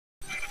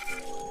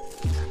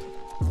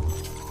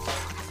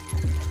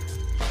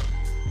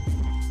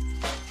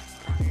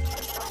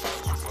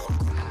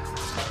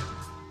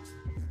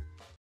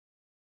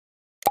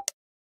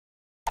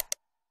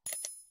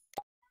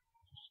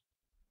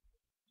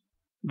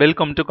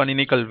Welcome to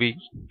Kanini Kalvi.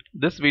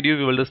 This video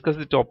we will discuss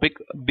the topic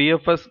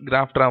BFS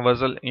graph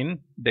traversal in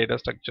data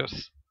structures.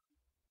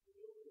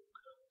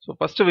 So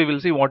first we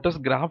will see what is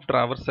graph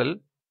traversal.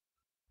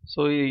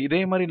 So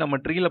இதே மாதிரி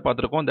நம்ம ட்ரீல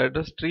பார்த்திருக்கோம், that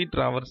is tree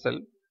traversal.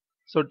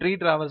 So tree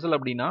traversal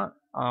அப்படினா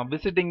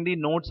visiting the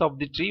nodes of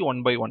the tree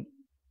one by one.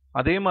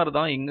 அதே மாதிரி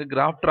தான் இங்க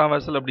graph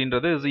traversal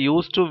அப்படின்றது is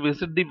used to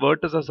visit the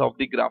vertices of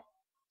the graph.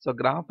 So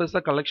graph is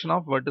a collection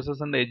of vertices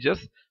and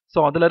edges. So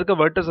அதில் இருக்க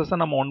vertices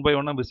நம்ம one by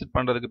ஒன்னா visit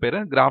பண்ணுறதுக்கு பேர்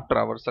graph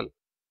traversal.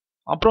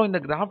 அப்புறம் இந்த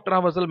graph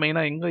traversal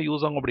மெயினாக எங்கே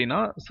யூஸ் ஆகும் அப்படின்னா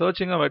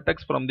searching a vertex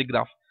from the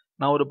graph.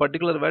 நான் ஒரு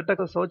பர்டிகுலர்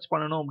வெர்டெக்ஸை சர்ச்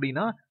பண்ணணும்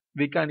அப்படின்னா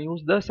we can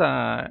use this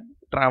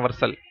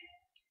traversal.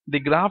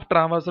 The graph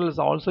traversal is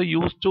also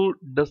used to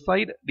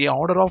decide the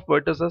order of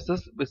vertices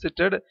is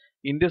visited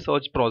in the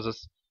search process.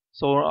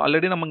 So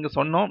already நம்ம இங்கே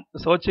சொன்னோம்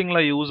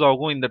சர்ச்சிங்கில் use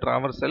ஆகும் இந்த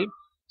traversal.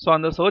 So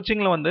அந்த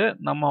சர்ச்சிங்கில் வந்து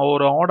நம்ம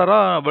ஒரு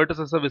ஆர்டராக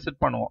வெர்டிசஸை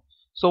விசிட் பண்ணுவோம்.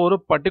 ஸோ ஒரு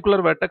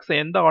பர்டிகுலர் வெர்டெக்ஸ்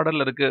எந்த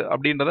ஆர்டரில் இருக்குது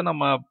அப்படின்றத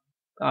நம்ம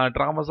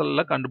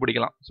traversalல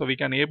கண்டுபிடிக்கலாம். So we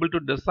can able to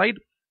decide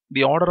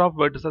the order of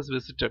vertices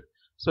visited.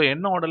 So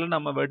என்ன ஆர்டரில்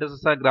நம்ம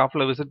வெர்டிசஸை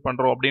கிராஃபில் விசிட்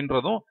பண்ணுறோம்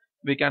அப்படின்றதும்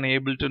we can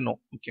able to know.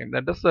 Okay,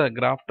 that is a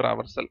graph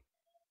traversal.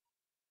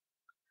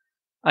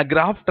 A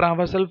graph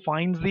traversal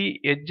finds the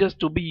edges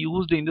to be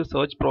used in the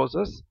search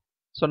process.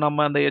 So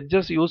நம்ம அந்த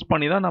edges use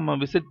பண்ணி தான் நம்ம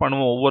விசிட்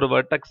பண்ணுவோம் ஒவ்வொரு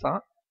வெர்டெக்ஸாக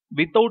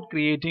without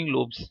creating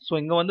loops. ஸோ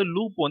இங்கே வந்து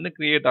loop வந்து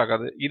கிரியேட்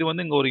ஆகாது. இது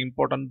வந்து இங்கே ஒரு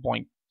இம்பார்ட்டன்ட்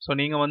பாயிண்ட். ஸோ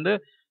நீங்கள் வந்து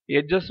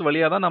எட்ஜஸ்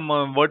வழியாக தான் நம்ம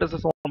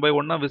வெர்டிசஸ் ஒன் பை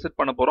ஒன்னா விசிட்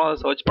பண்ண போகிறோம், அதை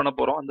சர்ச் பண்ண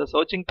போகிறோம். அந்த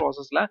சர்ச்சிங்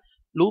ப்ராசஸில்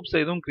லூப்ஸ்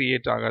எதுவும்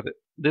கிரியேட் ஆகாது.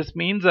 This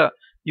means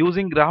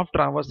using graph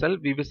traversal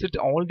we visit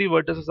all the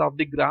vertices of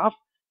the graph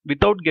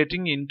without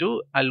getting into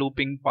a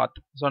looping path.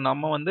 So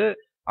நம்ம வந்து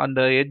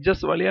அந்த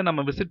எட்ஜஸ் வழியாக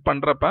நம்ம விசிட்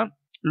பண்ணுறப்ப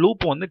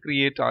லூப் வந்து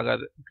கிரியேட்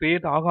ஆகாது.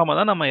 கிரியேட் ஆகாமல்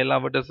தான் நம்ம எல்லா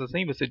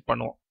வெர்டிசஸையும் விசிட்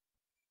பண்ணுவோம்.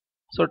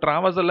 ஸோ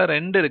traversalல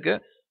ரெண்டு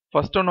இருக்குது.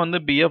 ஃபர்ஸ்ட் ஒன் வந்து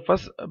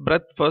BFS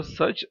breadth first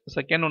search,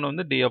 second one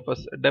வந்து DFS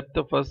depth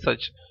first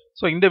search.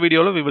 So இந்த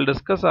வீடியோவில் we will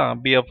discuss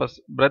BFS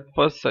breadth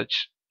first search.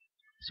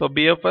 So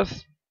BFS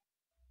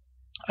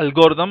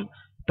algorithm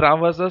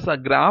traverses a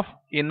graph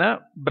in a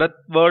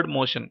breadthward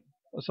motion.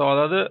 So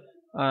அதாவது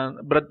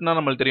breadthனா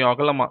நம்மளுக்கு தெரியும்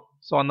அகலமா.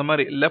 So அந்த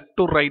மாதிரி லெஃப்ட்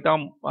டு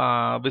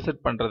ரைட்டாக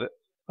விசிட் பண்ணுறது,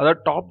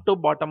 அதாவது டாப் டு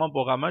பாட்டமாக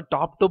போகாமல்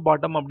டாப் டு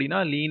பாட்டம்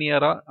அப்படின்னா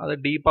லீனியராக அதை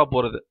டீப்பாக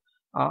போகிறது,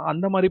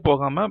 அந்த மாதிரி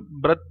போகாமல்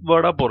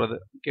breadthward-ஆ போகிறது.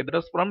 Okay, that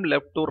is from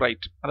left to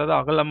right, அதாவது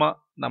அகலமாக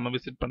நம்ம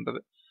விசிட் பண்ணுறது.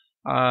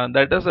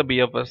 that is a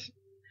BFS.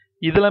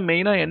 இதில்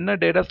மெயினாக என்ன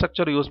டேட்டா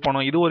ஸ்ட்ரக்சர் யூஸ்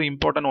பண்ணோம், இது ஒரு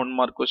important one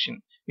mark question.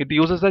 It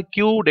uses a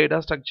Q data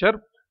structure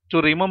to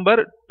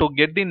remember to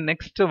get the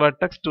next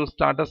vertex to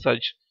start a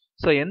search.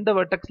 So எந்த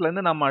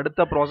வெர்டெக்ஸ்லேருந்து நம்ம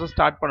அடுத்த ப்ராசஸ்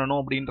ஸ்டார்ட் பண்ணணும்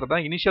அப்படின்றத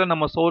இனிஷியலாக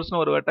நம்ம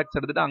சோர்ஸ்னு ஒரு வெர்டெக்ஸ்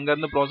எடுத்துகிட்டு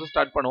அங்கேருந்து ப்ராசஸ்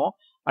ஸ்டார்ட் பண்ணுவோம்.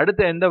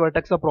 அடுத்து எந்த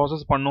வெர்டெக்ஸை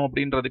ப்ராசஸ் பண்ணணும்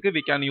அப்படின்றதுக்கு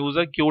we can use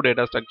a queue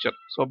data structure.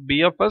 So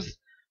BFS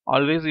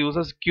always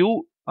uses queue,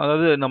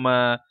 அதாவது நம்ம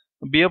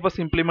BFS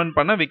இம்ப்ளிமெண்ட்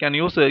பண்ண we can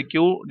use a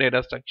queue data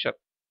structure.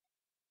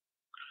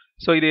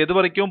 So இது எது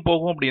வரைக்கும்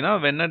போகும் அப்படின்னா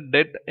when a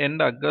dead end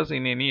occurs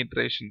in any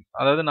iteration.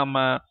 அதாவது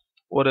நம்ம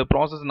ஒரு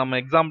ப்ராசஸ் நம்ம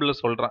எக்ஸாம்பிளில்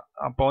சொல்கிறேன்,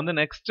 அப்போ வந்து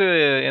நெக்ஸ்ட்டு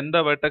எந்த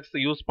வெர்டெக்ஸ்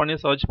யூஸ் பண்ணி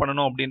சர்ச்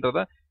பண்ணணும்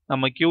அப்படின்றத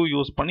நம்ம கியூ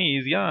யூஸ் பண்ணி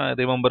ஈஸியாக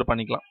ரிமெம்பர்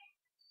பண்ணிக்கலாம்.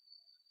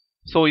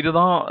 ஸோ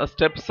இதுதான்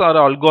steps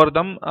R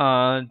algorithm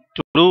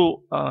to two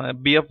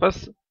BFS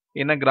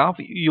in a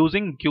graph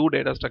using Q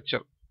data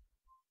structure.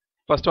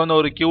 First வந்து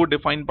ஒரு கியூ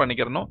டிஃபைன்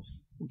பண்ணிக்கிறணும்.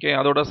 ஓகே,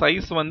 அதோட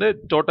சைஸ் வந்து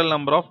total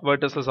number of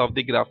vertices of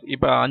the graph.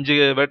 இப்போ 5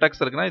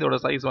 வெர்டெக்ஸ் இருக்குன்னா இதோட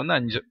சைஸ் வந்து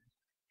 5.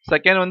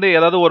 செகண்ட் வந்து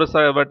ஏதாவது ஒரு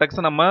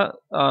வெர்டெக்ஸை நம்ம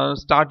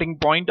ஸ்டார்டிங்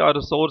பாயிண்ட் ஆர்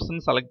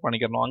சோர்ஸ்ன்னு செலக்ட்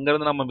பண்ணிக்கிறணும்,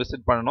 அங்கேருந்து நம்ம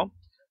விசிட் பண்ணணும்.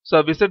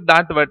 So visit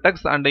that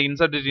vertex and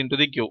insert it into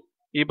the Q.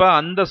 இப்போ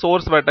அந்த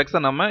சோர்ஸ்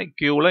வெர்டெக்ஸை நம்ம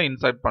கியூவில்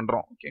இன்சர்ட்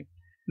பண்ணுறோம். ஓகே,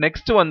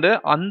 நெக்ஸ்ட் வந்து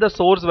அந்த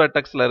சோர்ஸ்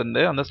வெர்டெக்ஸ்ல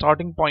இருந்து அந்த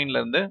ஸ்டார்டிங் பாயிண்ட்ல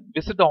இருந்து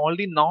விசிட்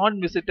ஆல் தி நான்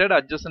விசிட்டட்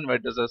அட்ஜசன்ட்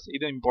வெர்டிசஸ்.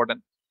 இது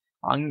இம்பார்ட்டன்ட்.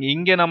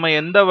 இங்கே நம்ம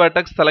எந்த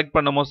வெர்டெக்ஸ் செலக்ட்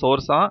பண்ணுமோ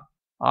சோர்ஸா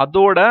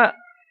அதோட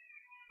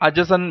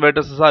அட்ஜசன்ட்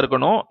வெர்டிசஸா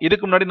இருக்கணும்.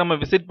 இதுக்கு முன்னாடி நம்ம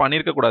விசிட்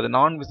பண்ணியிருக்க கூடாது,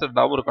 நான்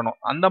விசிட்டடாகவும் இருக்கணும்.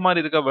 அந்த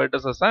மாதிரி இருக்க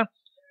வெர்டிசஸை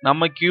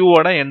நம்ம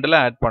கியூவோட எண்டில்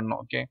ஆட் பண்ணணும்.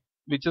 Okay,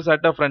 which is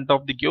at the front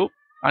of the Q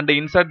and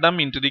insert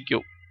them into the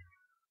Q.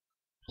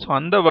 So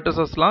அந்த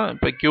வெர்டிசஸ்லாம்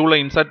இப்போ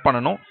கியூவில் இன்சர்ட்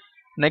பண்ணணும்.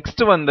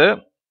 நெக்ஸ்ட் வந்து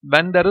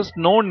when there is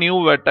no new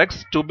vertex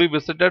to be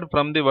visited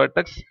from the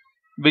vertex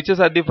which is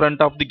at the front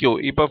of the queue.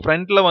 இப்போ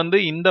ஃப்ரண்ட்ல வந்து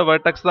இந்த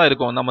vertex தான்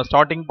இருக்கும், நம்ம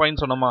ஸ்டார்டிங்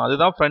பாயிண்ட் சொன்னோமா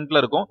அதுதான்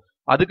ஃப்ரண்ட்ல இருக்கும்.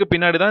 அதுக்கு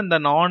பின்னாடி தான் இந்த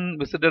நான்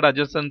விசிட்டட்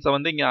அட்ஜசன்ஸை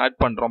வந்து இங்கே ஆட்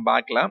பண்ணுறோம்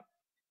பேக்கில்.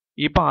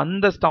 இப்போ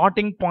அந்த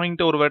ஸ்டார்டிங்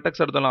பாயிண்ட் ஒரு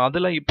வெர்டெக்ஸ் எடுத்தலாம்,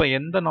 அதில் இப்போ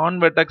எந்த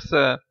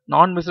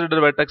நான்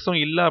விசிட்டட்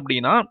வெர்டெக்ஸும் இல்லை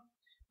அப்படின்னா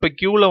இப்போ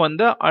கியூவில்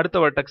வந்து அடுத்த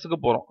வெர்டெக்ஸுக்கு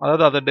போகிறோம்.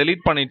 அதாவது அதை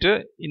டெலீட் பண்ணிவிட்டு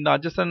இந்த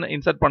அட்ஜசன்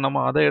இன்சர்ட்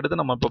பண்ணோமா அதை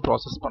எடுத்து நம்ம இப்போ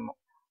ப்ராசஸ் பண்ணோம்.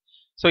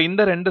 ஸோ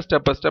இந்த ரெண்டு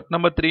ஸ்டெப்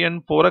நம்பர் 3 and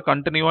 4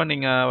 கண்டினியூவாக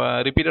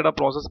நீங்கள் ரிப்பீட்டடாக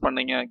ப்ராசஸ்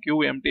பண்ணீங்க கியூ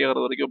எம்டி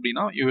ஆகிறது வரைக்கும்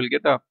அப்படின்னா you will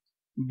get a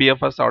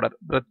BFS order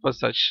breadth first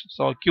search.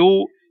 So Q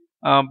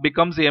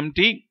becomes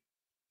empty,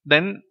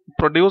 then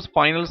produce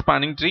final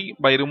spanning tree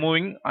by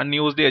removing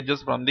unused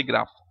edges from the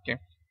graph. Okay,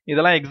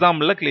 இதெல்லாம்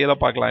எக்ஸாம்பிளில் கிளியராக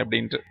பார்க்கலாம்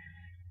எப்படின்ட்டு.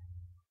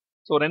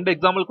 ஸோ ரெண்டு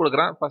எக்ஸாம்பிள்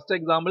கொடுக்குறேன். First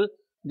example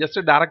just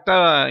direct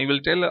you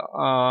will tell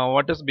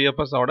what is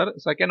BFS order.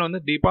 Second வந்து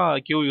deepa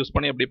Q use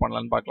பண்ணி எப்படி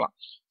பண்ணலாம்னு பார்க்கலாம்.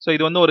 ஸோ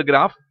இது வந்து ஒரு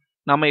கிராஃப்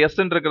நம்ம S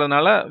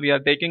இருக்கிறதுனால we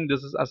are taking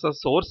this as a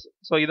source.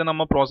 So இதை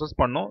நம்ம ப்ராசஸ்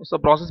பண்ணோம். ஸோ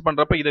ப்ராசஸ்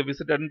பண்ணுறப்ப இதை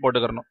விசிட்டட்னு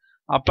போட்டுக்கிறணும்.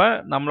 அப்போ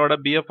நம்மளோட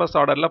BFS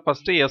ஆர்டரில்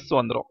ஃபஸ்ட்டு S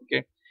வந்துடும். ஓகே,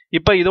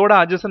 இப்போ இதோட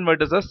adjacent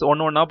vertices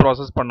ஒன்று ஒன்றா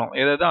ப்ராசஸ் பண்ணோம்.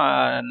 எதாவது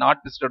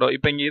நாட் விசிட்டடோ,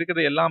 இப்போ இங்கே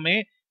இருக்கிறது எல்லாமே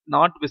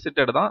நாட்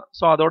விசிட்டட் தான்.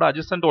 ஸோ அதோட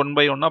adjacent 1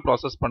 by 1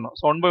 ப்ராசஸ் பண்ணோம்.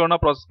 ஸோ 1 by 1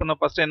 ப்ராசஸ் பண்ண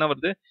ஃபர்ஸ்ட் என்ன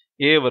வருது,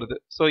 A வருது.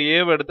 ஸோ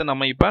ஏவை எடுத்து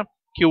நம்ம இப்போ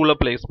Qல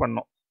பிளேஸ்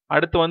பண்ணோம்.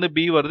 அடுத்து வந்து B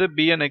வருது,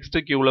 B நெக்ஸ்ட்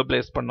Qல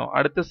பிளேஸ் பண்ணோம்.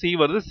 அடுத்து C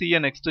வருது, C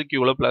நெக்ஸ்ட்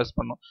Qல பிளேஸ்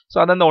பண்ணோம். ஸோ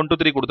அதான் 1 2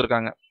 3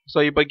 கொடுத்துருக்காங்க.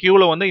 ஸோ இப்போ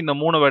Qல வந்து இந்த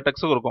 3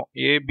 வெர்டெக்ஸும் இருக்கும்,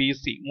 A B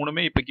C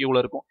மூணுமே இப்போ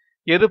Qல இருக்கும்.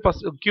 எது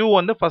ஃபர்ஸ்ட் Q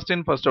வந்து ஃபர்ஸ்ட்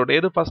இன் ஃபர்ஸ்ட் அவுட்,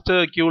 எது ஃபர்ஸ்ட்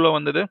Qல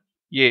வந்தது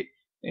A,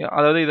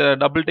 அதாவது இதை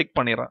டபுள் டிக்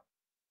பண்ணிடுறேன்.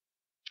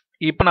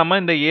 இப்போ நம்ம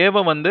இந்த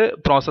ஏவை வந்து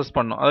ப்ராசஸ்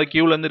பண்ணோம், அதாவது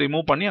Qல இருந்து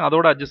ரிமூவ் பண்ணி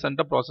அதோட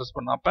அட்ஜசன்ட்டை ப்ராசஸ்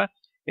பண்ணோம். அப்போ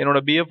என்னோட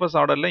BFS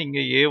ஆர்டரில்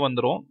இங்கே A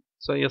வந்துடும்.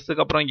 ஸோ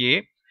எஸ்ஸுக்கு அப்புறம் A,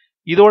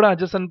 இதோட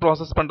அட்ஜசன்ட்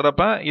ப்ராசஸ்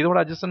பண்ணுறப்ப இதோட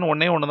அட்ஜசன்ட்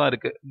ஒன்னே ஒன்று தான்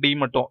இருக்குது, D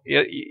மட்டும்.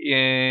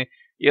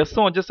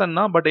 எஸ்ஸும் அட்ஜசன்ட்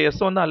தான், பட் எஸ்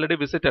வந்து ஆல்ரெடி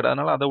விசிட்டட்,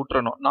 அதனால அதை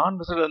விட்டுறணும். நான்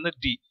விசிட்டட் வந்து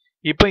D.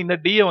 இப்போ இந்த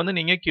Dயை வந்து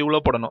நீங்கள் Qல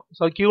போடணும்.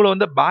 ஸோ Qல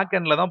வந்து பேக்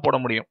எண்டில் தான் போட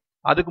முடியும்.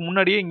 அதுக்கு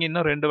முன்னாடியே இங்கே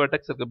இன்னும் 2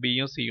 வெர்டெக்ஸ் இருக்குது,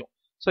 Bயும் Cயும்.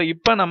 ஸோ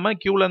இப்போ நம்ம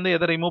Qல இருந்து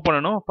எதை ரிமூவ்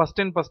பண்ணணும்,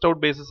 ஃபர்ஸ்ட் இன் ஃபர்ஸ்ட்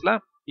அவுட் பேசிஸில்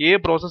A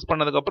ப்ராசஸ்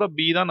பண்ணதுக்கப்புறம்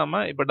B தான்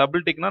நம்ம இப்போ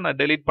டபுள் டிக்னா நான்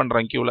டெலீட்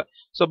பண்ணுறேன் Qல.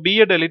 ஸோ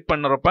Bயை டெலீட்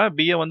பண்ணுறப்ப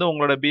Bயை வந்து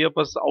உங்களோட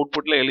BFS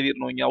அவுட்புட்டில்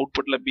எழுதிடணும். இங்கே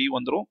அவுட்புட்டில் B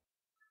வந்துடும்.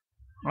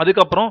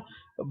 அதுக்கப்புறம்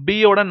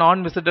Bயோட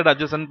நான் விசிட்டட்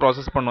அட்ஜசன்ட்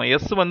ப்ராசஸ் பண்ணோம்.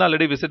 S வந்து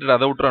ஆல்ரெடி விசிட்டட்,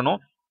 அதை விட்டுறணும்.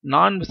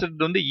 நான்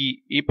விசிட்டட் வந்து E.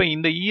 இப்போ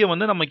இந்த Eயை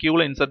வந்து நம்ம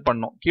Qல இன்சர்ட்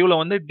பண்ணோம். Qல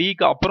வந்து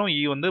Dக்கு அப்புறம்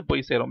E வந்து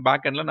போய் சேரும்,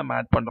 பேக் எண்டில் நம்ம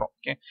ஆட் பண்ணுறோம்.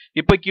 ஓகே,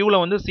 இப்போ Qல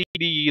வந்து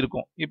CDE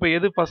இருக்கும். இப்போ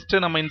எது ஃபர்ஸ்ட்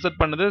நம்ம இன்சர்ட்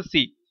பண்ணது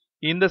C.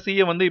 இந்த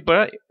Cயை வந்து இப்போ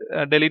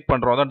டெலீட்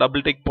பண்ணுறோம், அதான்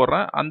டபுள் டிக்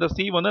போடுறேன். அந்த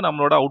C வந்து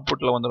நம்மளோட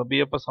அவுட்புட்டில் வந்துடும்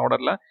BFS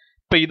ஆர்டரில்.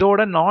 இப்போ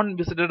இதோட நான்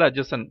விசிட்டட்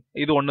அட்ஜசன்ட்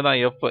இது ஒன்று தான்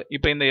F.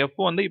 இப்போ இந்த F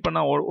வந்து இப்போ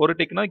நான் ஒரு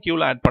டிக்னா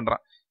Qல ஆட்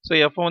பண்ணுறேன். ஸோ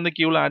F வந்து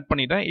Qல ஆட்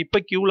பண்ணிட்டேன். இப்போ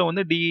Qல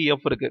வந்து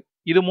DEF இருக்கு.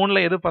 இது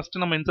மூணில் எது ஃபர்ஸ்ட்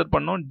நம்ம இன்சர்ட்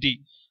பண்ணோம், D.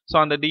 ஸோ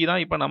அந்த D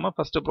தான் இப்போ நம்ம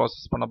ஃபர்ஸ்ட்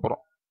ப்ராசஸ் பண்ண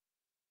போகிறோம்.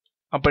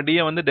 அப்போ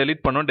Dயை வந்து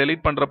டெலீட் பண்ணோம்.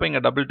 டெலீட் பண்ணுறப்ப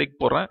இங்கே டபுள்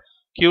டிக் போடுறேன்.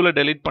 Qல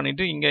டெலீட்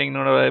பண்ணிட்டு இங்கே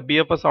என்னோட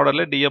BFS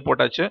ஆர்டரில் Dயை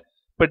போட்டாச்சு.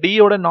 இப்போ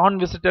Dயோட நான்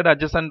விசிட்டட்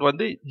அட்ஜசன்ட்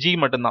வந்து G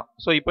மட்டும்தான்.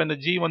 ஸோ இப்போ இந்த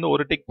G வந்து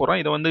ஒரு டிக் போடுறோம்.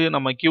 இதை வந்து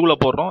நம்ம Qல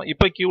போடுறோம்.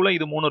 இப்போ Qல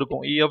இது 3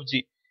 இருக்கும், EFG.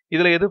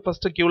 இதில் எது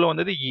ஃபர்ஸ்ட் Qல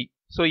வந்தது E.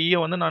 ஸோ Eயை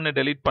வந்து நான்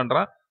டெலீட்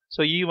பண்ணுறேன்.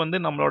 ஸோ E வந்து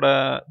நம்மளோட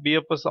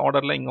BFS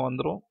ஆர்டரில் இங்கே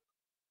வந்துடும்.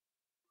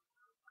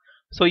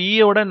 ஸோ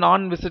ஈயோட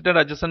நான் விசிட்டட்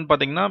அட்ஜசன்ட்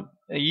பார்த்தீங்கன்னா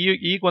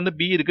ஈக்கு வந்து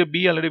B இருக்கு, B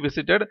ஆல்ரெடி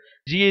விசிட்டட்.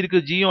 G இருக்கு,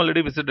 Gயும்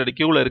ஆல்ரெடி விசிட்டட்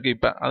Qல இருக்கு.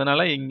 இப்போ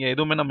அதனால இங்கே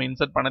எதுவுமே நம்ம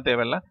இன்சர்ட் பண்ண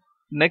தேவையில்லை.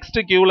 நெக்ஸ்ட்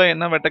Qல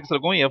என்ன வெர்டெக்ஸ்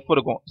இருக்கும், F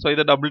இருக்கும். ஸோ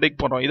இதை டபுள் டிக்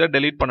பண்ணுறோம், இதை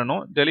டெலீட்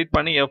பண்ணணும். டெலீட்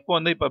பண்ணி F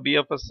வந்து இப்போ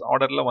BFS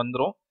ஆர்டரில்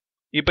வந்துடும்.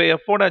 இப்போ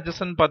Fோட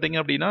அட்ஜசன்ட் பார்த்தீங்க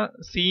அப்படின்னா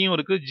Cயும்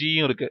இருக்கு,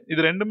 Gயும் இருக்கு.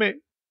 இது ரெண்டுமே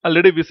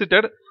ஆல்ரெடி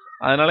விசிட்டட்,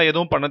 அதனால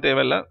எதுவும் பண்ண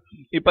தேவையில்லை.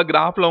 இப்போ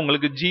கிராஃபில்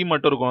உங்களுக்கு G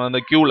மட்டும் இருக்கும்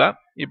அந்த Qல.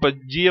 இப்போ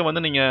Gயை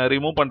வந்து நீங்கள்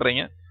ரிமூவ்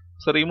பண்ணுறீங்க.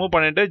 ஸோ ரிமூவ்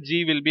பண்ணிட்டு G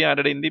will be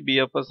added in the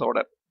BFS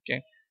order. Okay,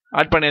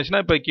 add பண்ணியாச்சுன்னா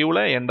இப்போ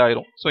Qல எண்ட்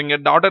ஆயிரும். ஸோ இங்கே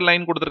டாட்டர்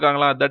லைன்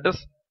கொடுத்துருக்காங்களா, தட்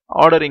இஸ்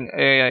ஆர்டரிங்,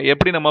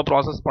 எப்படி நம்ம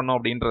ப்ராசஸ் பண்ணோம்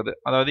அப்படின்றது.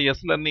 அதாவது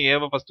எஸ்ல இருந்து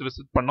ஏவை ஃபர்ஸ்ட்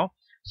விசிட் பண்ணோம்.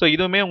 ஸோ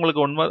இதுவுமே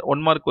உங்களுக்கு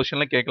ஒன் மார்க்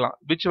கொஸ்டின்ல கேட்கலாம்.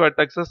 Which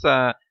வெர்டெக்ஸஸ்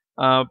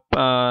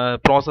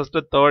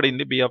processed third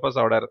in the BFS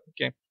order.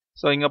 Okay,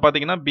 so இங்கே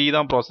பார்த்தீங்கன்னா B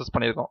தான் ப்ராசஸ்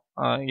பண்ணியிருக்கோம்.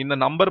 இந்த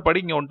நம்பர்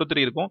படி இங்கே 1 2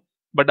 3 இருக்கும்,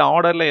 பட்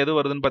ஆர்டரில் எது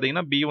வருதுன்னு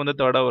பார்த்தீங்கன்னா B வந்து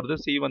தேர்டாக வருது,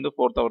 C வந்து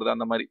ஃபோர்த்தாக வருது,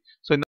 அந்த மாதிரி.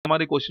 ஸோ இந்த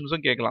மாதிரி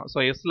கொஸ்டின்ஸும் கேட்கலாம். ஸோ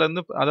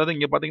எஸ்லேருந்து அதாவது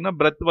இங்கே பார்த்தீங்கன்னா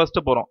பிரெத் ஃபர்ஸ்ட்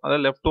போகிறோம்,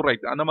 அதாவது லெஃப்ட் டு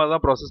ரைட் அந்த மாதிரி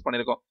தான் ப்ராசஸ்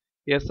பண்ணியிருக்கோம்.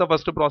 எஸ்ஸை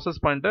ஃபர்ஸ்ட் ப்ராசஸ்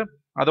பண்ணிட்டு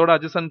அதோட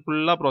அட்ஜசன்ட்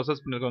ஃபுல்லாக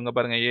ப்ராசஸ் பண்ணியிருக்கோம். இங்கே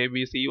பாருங்கள்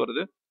ABC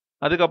வருது.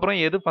 அதுக்கப்புறம்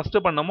எது ஃபர்ஸ்ட்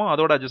பண்ணமோ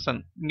அதோட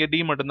அட்ஜசன்ட் இங்கே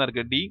D மட்டும்தான்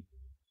இருக்குது, D.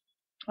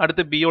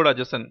 அடுத்து Bயோட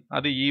அட்ஜசன்ட்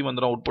அது E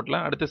வந்துடும் அவுட்புட்டில்.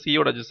 அடுத்து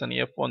Cயோட அட்ஜசன்ட்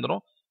F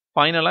வந்துடும்.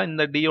 ஃபைனலாக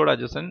இந்த Dயோட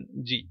அட்ஜசன்ட்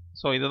G.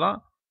 ஸோ இதுதான்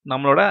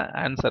நம்மளோட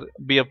answer,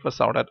 BFS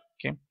order.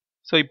 Okay,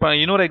 so இப்போ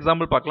இன்னொரு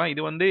எக்ஸாம்பிள் பார்க்கலாம்.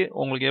 இது வந்து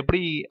உங்களுக்கு எப்படி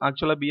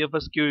ஆக்சுவலாக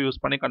BFS Q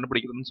யூஸ் பண்ணி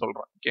கண்டுபிடிக்கிறதுன்னு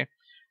சொல்கிறேன். ஓகே,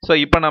 ஸோ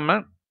இப்போ நம்ம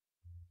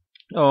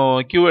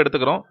Q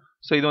எடுத்துக்கிறோம்.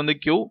 ஸோ இது வந்து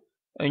Q,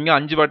 இங்கே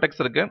 5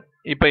 வெர்டெக்ஸ் இருக்குது.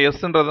 இப்போ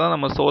எஸ்ன்றது தான்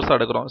நம்ம சோர்ஸ்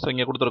எடுக்கிறோம். ஸோ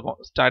இங்கே கொடுத்துருக்கோம்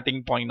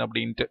ஸ்டார்டிங் பாயிண்ட்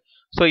அப்படின்ட்டு.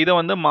 ஸோ இதை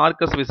வந்து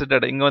மார்க்கஸ்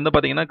விசிட்டட், இங்கே வந்து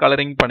பார்த்தீங்கன்னா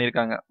கலரிங்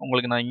பண்ணியிருக்காங்க,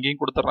 உங்களுக்கு நான்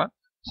இங்கேயும் கொடுத்துட்றேன்.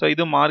 ஸோ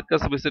இது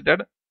மார்க்கஸ்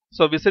விசிட்டட்.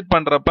 ஸோ விசிட்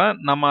பண்ணுறப்ப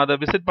நம்ம அதை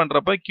விசிட்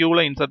பண்ணுறப்ப Qல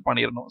இன்சர்ட்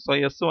பண்ணிடணும். ஸோ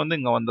எஸ் வந்து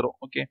இங்கே வந்துடும்.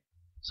 Okay,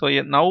 so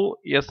now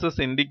yes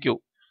is in the Q.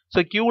 So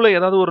Qல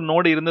ஏதாவது ஒரு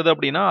நோடு இருந்தது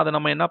அப்படின்னா அதை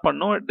நம்ம என்ன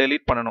பண்ணணும்,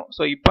 டெலீட் பண்ணணும்.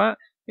 ஸோ இப்போ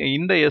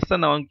இந்த எஸ்ஸை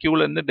நான்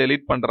Qல இருந்து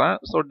டெலீட் பண்ணுறேன்.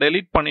 ஸோ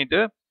டெலீட்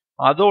பண்ணிட்டு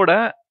அதோட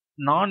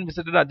நான்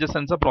விசிட்டட்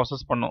அட்ஜசன்ஸை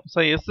ப்ராசஸ் பண்ணும். ஸோ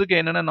எஸ்ஸுக்கு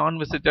என்னென்ன நான்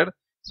விசிட்டட்,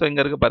 ஸோ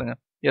இங்கே இருக்கு பாருங்க,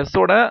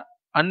 எஸ்ஸோட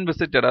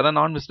அன்விசிட்டட் அதாவது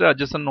நான் விசிட்டட்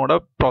அட்ஜசனோட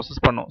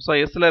ப்ராசஸ் பண்ணும். ஸோ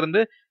எஸ்ல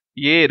இருந்து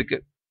A இருக்கு.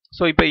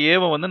 ஸோ இப்போ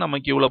ஏவை வந்து நம்ம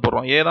Qல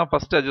போடுறோம். ஏ தான்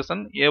ஃபர்ஸ்ட்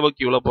அட்ஜசன், ஏவை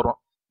Qல போடுறோம்.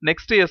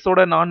 நெக்ஸ்ட்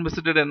எஸ்ஸோட நான்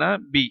விசிட்டட் என்ன,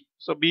 B.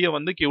 ஸோ Bயை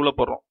வந்து Qல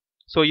போடுறோம்.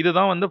 ஸோ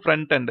இதுதான் வந்து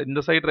ஃப்ரண்ட் எண்ட். இந்த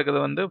சைடு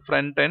இருக்கிறது வந்து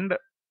front end,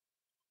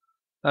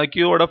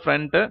 Qயோட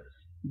front.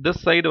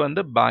 This side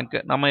வந்து பேக்.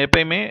 நம்ம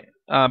எப்பயுமே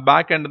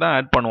பேக் எண்ட் தான்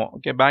ஆட் பண்ணுவோம்.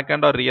 Okay, back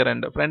end R rear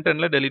end. Front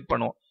எண்டில் டெலீட்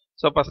பண்ணுவோம்.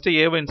 ஸோ ஃபர்ஸ்ட்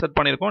ஏவை இன்சர்ட்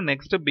பண்ணியிருக்கோம்,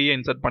 நெக்ஸ்ட் Bயை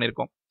இன்சர்ட்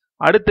பண்ணியிருக்கோம்.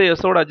 அடுத்து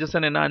S ஓட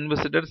adjacent என்ன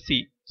unvisited C.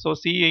 ஸோ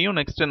சியையும்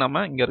நெக்ஸ்ட்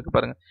நம்ம இங்க இருக்கு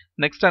பாருங்க.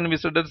 Next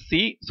unvisited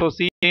C. ஸோ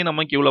சியையும்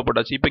நம்ம கியூல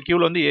போட்டாச்சு. இப்போ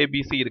கியூல வந்து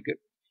ABC இருக்கு.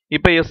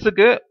 இப்போ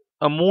Sக்கு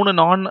 3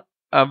 நான்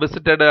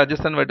விசிட்டட்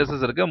adjacent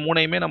vertices இருக்கு.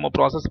 மூணையுமே நம்ம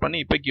ப்ராசஸ் பண்ணி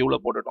இப்போ கியூல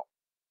போட்டுட்டோம்.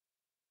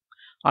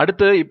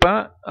 அடுத்து இப்போ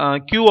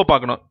கியூவை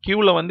பார்க்கணும்.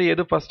 கியூவில் வந்து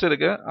எது ஃபர்ஸ்ட்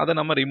இருக்கு அதை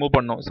நம்ம ரிமூவ்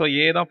பண்ணணும். ஸோ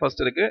ஏ தான்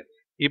ஃபர்ஸ்ட் இருக்கு.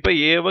 இப்போ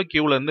ஏவை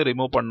கியூல இருந்து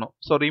ரிமூவ் பண்ணணும்.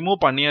 ஸோ ரிமூவ்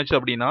பண்ணியாச்சு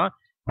அப்படின்னா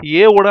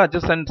ஏவோட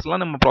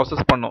அட்ஜசன்ட்ஸ்லாம் நம்ம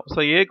ப்ராசஸ் பண்ணோம். ஸோ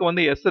ஏக்கு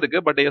வந்து எஸ் இருக்கு,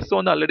 பட் எஸ்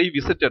வந்து ஆல்ரெடி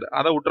விசிட்டட்,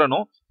 அதை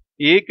விட்டுறணும்.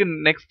 ஏக்கு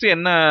நெக்ஸ்ட்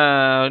என்ன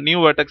நியூ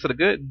வெர்டெக்ஸ்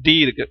இருக்கு, டி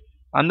இருக்கு.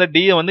 அந்த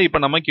டியை வந்து இப்போ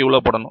நம்ம கியூல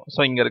போடணும். ஸோ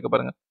இங்க இருக்கு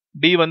பாருங்க,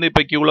 டி வந்து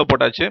இப்போ கியூல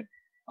போட்டாச்சு.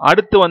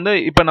 அடுத்து வந்து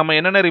இப்போ நம்ம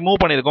என்னென்ன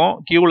ரிமூவ் பண்ணியிருக்கோம்,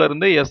 கியூல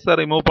இருந்து எஸ்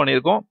ரிமூவ்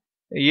பண்ணியிருக்கோம்,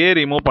 ஏ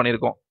ரிமூவ்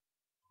பண்ணியிருக்கோம்.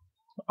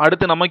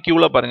 அடுத்து நம்ம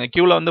கியூல பாருங்க,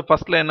 கியூல வந்து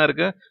ஃபர்ஸ்ட்ல என்ன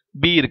இருக்கு,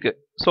 பி இருக்கு.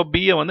 ஸோ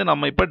பியை வந்து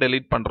நம்ம இப்போ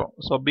டெலீட் பண்றோம்.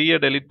 ஸோ பியை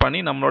டெலீட் பண்ணி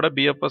நம்மளோட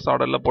பிஎஃப்எஸ்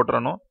ஆர்டர்ல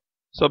போட்டுறணும்.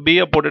 ஸோ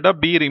பியை போட்டுட்டா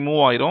பி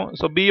ரிமூவ் ஆயிரும்.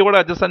 ஸோ பியோட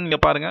அட்ஜசன்ட் நீங்க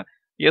பாருங்க,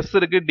 எஸ்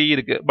இருக்கு, டி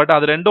இருக்கு, பட்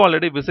அது ரெண்டும்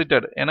ஆல்ரெடி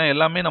விசிட்டட். ஏன்னா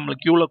எல்லாமே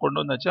நம்மளுக்கு கியூல கொண்டு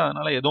வந்தாச்சு,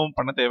 அதனால எதுவும்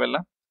பண்ண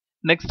தேவையில்லை.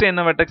 நெக்ஸ்ட்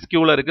என்ன வெர்டெக்ஸ்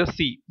கியூல இருக்கு,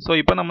 சி. ஸோ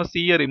இப்போ நம்ம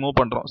சியை ரிமூவ்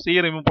பண்றோம்.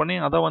 சியை ரிமூவ் பண்ணி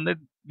அதை வந்து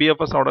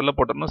பிஎஃப்எஸ் ஆர்டர்ல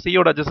போட்டுறணும்.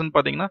 சியோட அட்ஜசன்ட்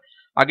பாத்தீங்கன்னா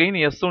அகைன்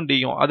எஸ்ஸும்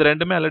டியும், அது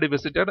ரெண்டுமே ஆல்ரெடி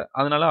விசிட்டட்.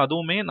 அதனால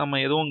அதுவுமே நம்ம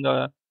எதுவும் இங்க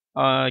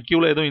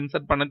கியூல எதுவும்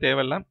இன்சர்ட் பண்ண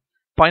தேவையில்லை.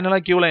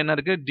 ஃபைனலாக கியூல என்ன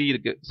இருக்கு, டி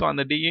இருக்கு. ஸோ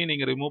அந்த டியை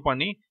நீங்க ரிமூவ்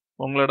பண்ணி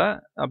உங்களோட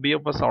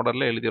பிஎஃப்எஸ்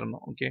ஆர்டர்ல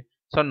எழுதிடணும். Okay,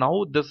 so now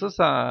this is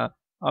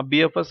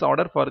PFS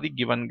order for the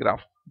given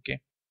graph. Okay,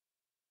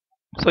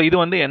 so இது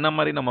வந்து என்ன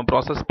மாதிரி நம்ம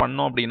ப்ராசஸ்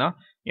பண்ணோம் அப்படின்னா,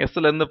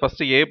 எஸ்ல இருந்து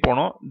ஃபர்ஸ்ட் ஏ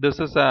போனோம்,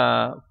 this is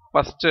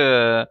first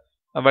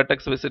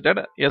vertex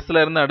visited.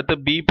 எஸ்ல இருந்து அடுத்து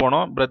பி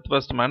போனோம், breadth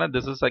first manor,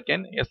 this is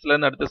second. எஸ்ல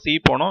இருந்து அடுத்து சி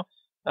போனோம்,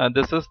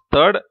 திஸ் இஸ்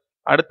தேர்ட்.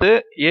 அடுத்து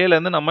ஏல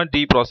இருந்து நம்ம டி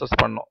ப்ராசஸ்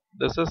பண்ணோம்,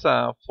 this is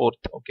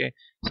fourth. Okay,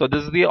 so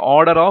this is the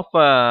order of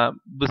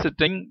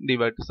visiting the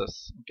vertices.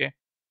 Okay,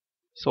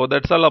 so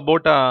that's all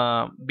about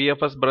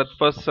BFS breadth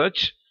first search.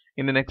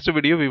 In the next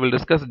video we will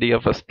discuss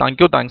DFS. Thank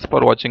you, thanks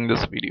for watching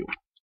this video.